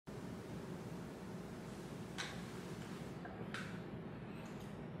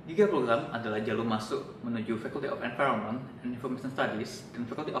GIGA Program adalah jalur masuk menuju Faculty of Environment and Information Studies dan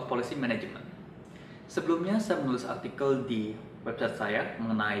Faculty of Policy Management. Sebelumnya saya menulis artikel di website saya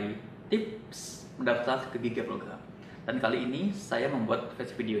mengenai tips mendaftar ke GIGA Program. Dan kali ini saya membuat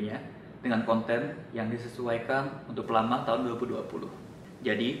versi videonya dengan konten yang disesuaikan untuk pelamar tahun 2020.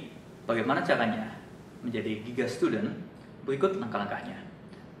 Jadi, bagaimana caranya menjadi GIGA student? Berikut langkah-langkahnya.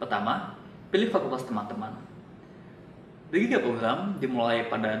 Pertama, pilih fakultas teman-teman. The GIGA Program dimulai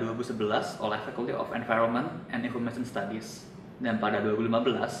pada 2011 oleh Faculty of Environment and Information Studies, dan pada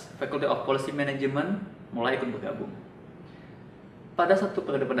 2015 Faculty of Policy Management mulai ikut bergabung. Pada satu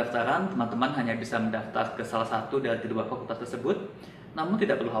periode pendaftaran, teman-teman hanya bisa mendaftar ke salah satu dari kedua fakultas tersebut, namun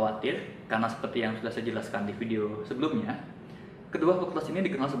tidak perlu khawatir, karena seperti yang sudah saya jelaskan di video sebelumnya, kedua fakultas ini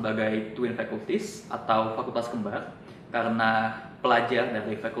dikenal sebagai Twin Faculties atau fakultas kembar, karena pelajar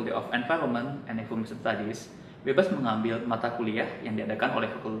dari Faculty of Environment and Information Studies bebas mengambil mata kuliah yang diadakan oleh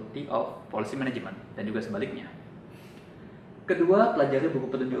Faculty of Policy Management, dan juga sebaliknya. Kedua, pelajari buku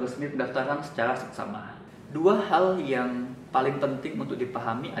petunjuk resmi pendaftaran secara seksama. Dua hal yang paling penting untuk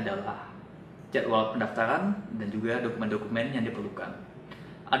dipahami adalah jadwal pendaftaran dan juga dokumen-dokumen yang diperlukan.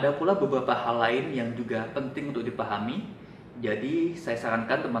 Ada pula beberapa hal lain yang juga penting untuk dipahami, jadi saya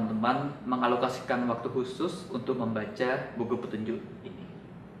sarankan teman-teman mengalokasikan waktu khusus untuk membaca buku petunjuk ini.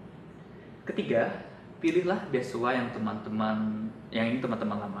 Ketiga, pilihlah beasiswa yang ingin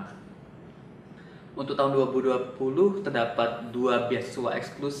teman-teman lamar. Untuk tahun 2020 terdapat 2 beasiswa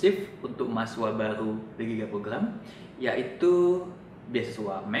eksklusif untuk mahasiswa baru di GIGA Program, yaitu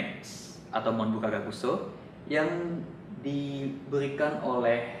beasiswa Max atau Monbuka Gakuso yang diberikan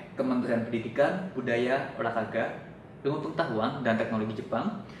oleh Kementerian Pendidikan, Budaya, Olahraga, Ilmu Pengetahuan dan Teknologi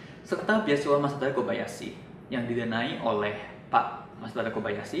Jepang, serta beasiswa Master Kobayashi yang didanai oleh Pak Master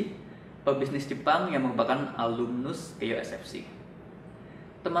Kobayashi, pebisnis Jepang yang merupakan alumnus Keio SFC.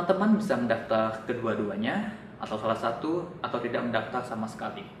 Teman-teman bisa mendaftar kedua-duanya, atau salah satu, atau tidak mendaftar sama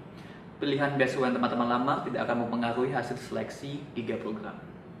sekali. Pilihan beasiswa yang teman-teman lamar tidak akan mempengaruhi hasil seleksi GIGA Program.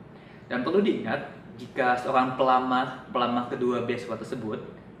 Dan perlu diingat, jika seorang pelamar kedua beasiswa tersebut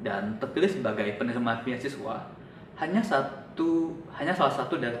dan terpilih sebagai penerima beasiswa, hanya salah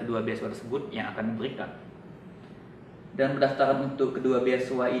satu dari kedua beasiswa tersebut yang akan diberikan. Dan pendaftaran untuk kedua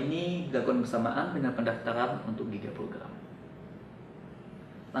beasiswa ini dilakukan bersamaan dengan pendaftaran untuk GIGA Program.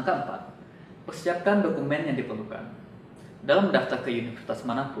 Langkah 4. Persiapkan dokumen yang diperlukan. Dalam mendaftar ke universitas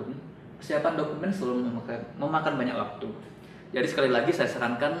manapun, persiapan dokumen selalu memakan banyak waktu. Jadi sekali lagi saya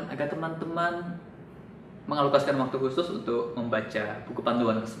sarankan agar teman-teman mengalokasikan waktu khusus untuk membaca buku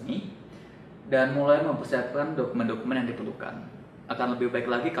panduan resmi dan mulai mempersiapkan dokumen-dokumen yang diperlukan. Akan lebih baik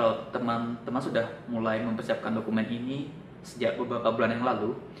lagi kalau teman-teman sudah mulai mempersiapkan dokumen ini sejak beberapa bulan yang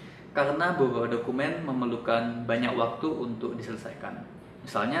lalu, karena beberapa dokumen memerlukan banyak waktu untuk diselesaikan.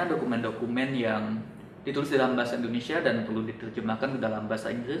 Misalnya dokumen-dokumen yang ditulis dalam bahasa Indonesia dan perlu diterjemahkan ke dalam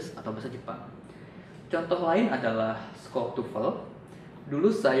bahasa Inggris atau bahasa Jepang. Contoh lain adalah skor TOEFL. Dulu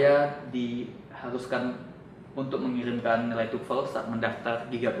saya diharuskan untuk mengirimkan nilai TOEFL saat mendaftar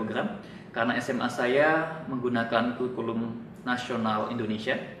GIGA Program, karena SMA saya menggunakan kurikulum nasional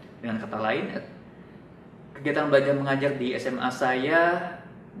Indonesia. Dengan kata lain, kegiatan belajar mengajar di SMA saya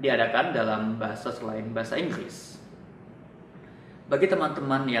diadakan dalam bahasa selain bahasa Inggris. Bagi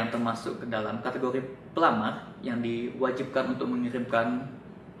teman-teman yang termasuk ke dalam kategori pelamar yang diwajibkan untuk mengirimkan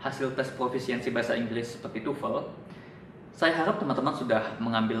hasil tes profisiensi bahasa Inggris seperti TOEFL, saya harap teman-teman sudah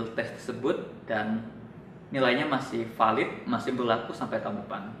mengambil tes tersebut dan nilainya masih valid, masih berlaku sampai tahun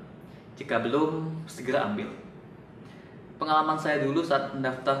depan. Jika belum, segera ambil. Pengalaman saya dulu saat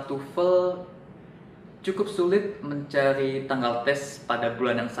mendaftar TOEFL, cukup sulit mencari tanggal tes pada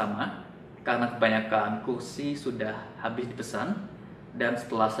bulan yang sama karena kebanyakan kursi sudah habis dipesan, dan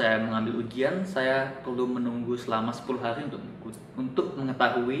setelah saya mengambil ujian, saya perlu menunggu selama 10 hari untuk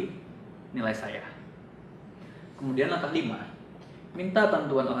mengetahui nilai saya. Kemudian langkah 5, minta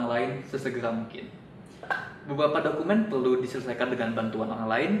bantuan orang lain sesegera mungkin. Beberapa dokumen perlu diselesaikan dengan bantuan orang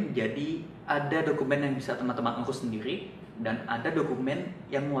lain, jadi ada dokumen yang bisa teman-teman urus sendiri, dan ada dokumen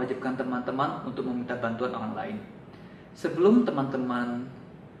yang mewajibkan teman-teman untuk meminta bantuan orang lain. Sebelum teman-teman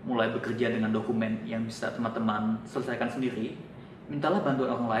mulai bekerja dengan dokumen yang bisa teman-teman selesaikan sendiri, mintalah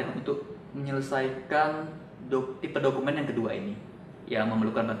bantuan orang lain untuk menyelesaikan tipe dokumen yang kedua ini, yang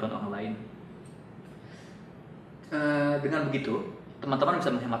memerlukan bantuan orang lain. Dengan begitu, teman-teman bisa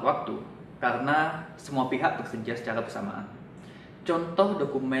menghemat waktu, karena semua pihak bekerja secara bersamaan. Contoh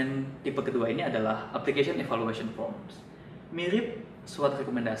dokumen tipe kedua ini adalah Application Evaluation Forms. Mirip surat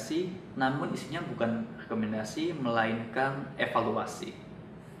rekomendasi, namun isinya bukan rekomendasi, melainkan evaluasi.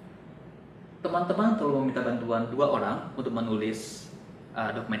 Teman-teman perlu meminta bantuan 2 orang untuk menulis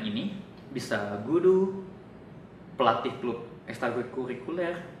dokumen ini, bisa guru, pelatih klub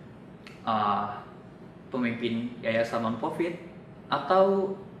ekstrakurikuler, pemimpin yayasan non-profit,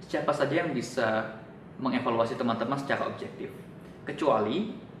 atau siapa saja yang bisa mengevaluasi teman-teman secara objektif,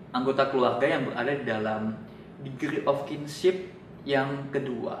 kecuali anggota keluarga yang berada di dalam degree of kinship yang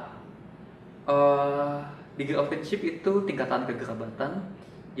kedua. Degree of kinship itu tingkatan kekerabatan.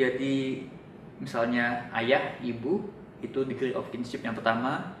 Jadi misalnya ayah, ibu itu degree of kinship yang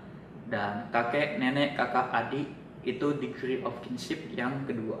pertama, dan kakek, nenek, kakak, adik itu degree of kinship yang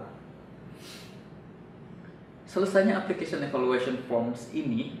kedua. Selesainya application evaluation forms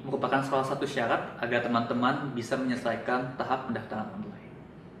ini merupakan salah satu syarat agar teman-teman bisa menyelesaikan tahap pendaftaran online.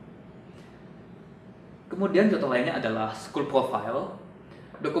 Kemudian contoh lainnya adalah school profile.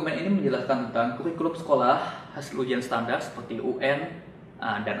 Dokumen ini menjelaskan tentang kurikulum sekolah, hasil ujian standar seperti UN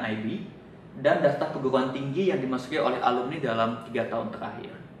dan IB, dan daftar perguruan tinggi yang dimasuki oleh alumni dalam 3 tahun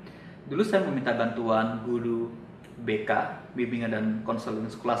terakhir. Dulu saya meminta bantuan guru BK, bimbingan dan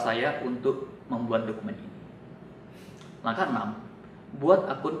konseling sekolah saya untuk membuat dokumen ini. Langkah 6. Buat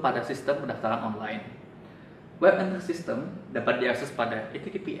akun pada sistem pendaftaran online. Web entry system dapat diakses pada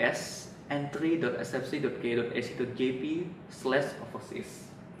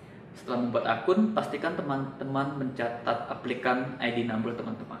https://entry.sfc.go.ac.jp/overseas. Setelah membuat akun, pastikan teman-teman mencatat aplikan ID number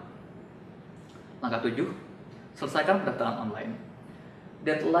teman-teman. Langkah 7. Selesaikan pendaftaran online.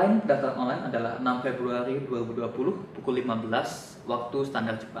 Deadline pendaftaran online adalah 6 Februari 2020 pukul 15 waktu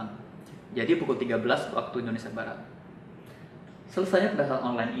standar Jepang. Jadi pukul 13 waktu Indonesia Barat. Selesainya pendaftaran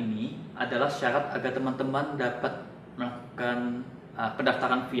online ini adalah syarat agar teman-teman dapat melakukan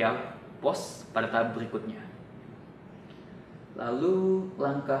pendaftaran via pos pada tahap berikutnya. Lalu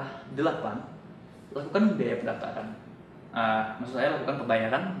langkah 8, lakukan biaya pendaftaran. Maksud saya lakukan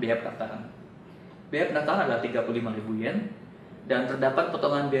pembayaran biaya pendaftaran. Biaya pendaftaran adalah 35.000 yen dan terdapat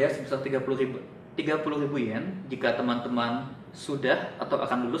potongan biaya sebesar 30.000 yen jika teman-teman sudah atau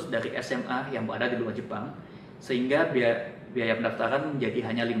akan lulus dari SMA yang berada di luar Jepang, sehingga biaya pendaftaran menjadi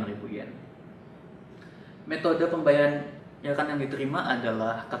hanya 5.000 yen. Metode pembayaran yang diterima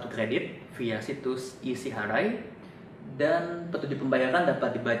adalah kartu kredit via situs isi harai, dan petunjuk pembayaran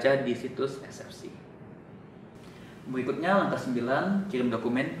dapat dibaca di situs SFC. Berikutnya langkah 9, kirim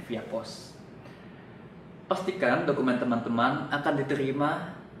dokumen via pos. Pastikan dokumen teman-teman akan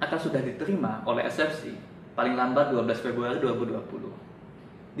sudah diterima oleh SFC paling lambat 12 Februari 2020.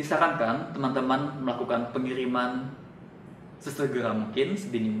 Disarankan teman-teman melakukan pengiriman sesegera mungkin,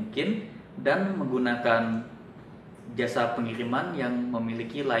 sedini mungkin, dan menggunakan jasa pengiriman yang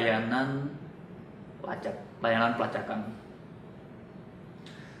memiliki layanan pelacakan.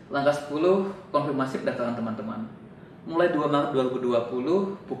 Langkah 10, konfirmasi pendaftaran teman-teman. Mulai 2 Maret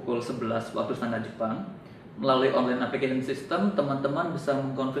 2020 pukul 11 waktu standar Jepang, melalui online application system, teman-teman bisa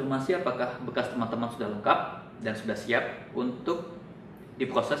mengkonfirmasi apakah bekas teman-teman sudah lengkap dan sudah siap untuk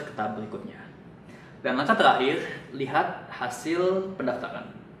diproses ke tahap berikutnya. Dan langkah terakhir, lihat hasil pendaftaran.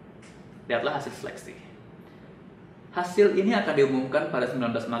 Lihatlah hasil seleksi. Hasil ini akan diumumkan pada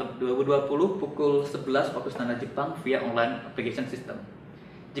 19 Maret 2020 pukul 11 waktu standar Jepang via online application system.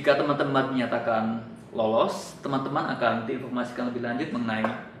 Jika teman-teman dinyatakan lolos, teman-teman akan diinformasikan lebih lanjut mengenai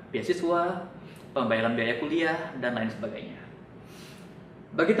beasiswa, pembayaran biaya kuliah, dan lain sebagainya.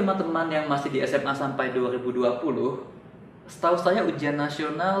 Bagi teman-teman yang masih di SMA sampai 2020, setahu saya ujian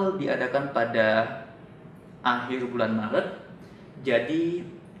nasional diadakan pada akhir bulan Maret, jadi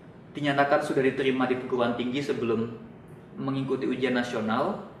dinyatakan sudah diterima di perguruan tinggi sebelum mengikuti ujian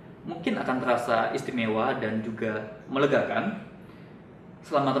nasional, mungkin akan terasa istimewa dan juga melegakan.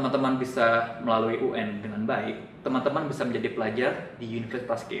 Selama teman-teman bisa melalui UN dengan baik, teman-teman bisa menjadi pelajar di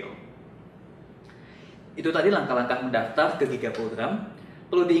Universitas Keio. Itu tadi langkah-langkah mendaftar ke GIGA Program.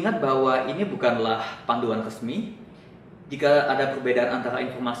 Perlu diingat bahwa ini bukanlah panduan resmi. Jika ada perbedaan antara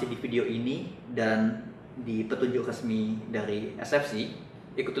informasi di video ini dan di petunjuk resmi dari SFC,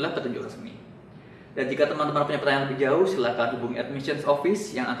 ikutilah petunjuk resmi. Dan jika teman-teman punya pertanyaan lebih jauh, silakan hubungi Admissions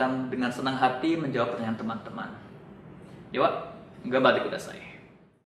Office yang akan dengan senang hati menjawab pertanyaan teman-teman. Dewa, gambar kudasai.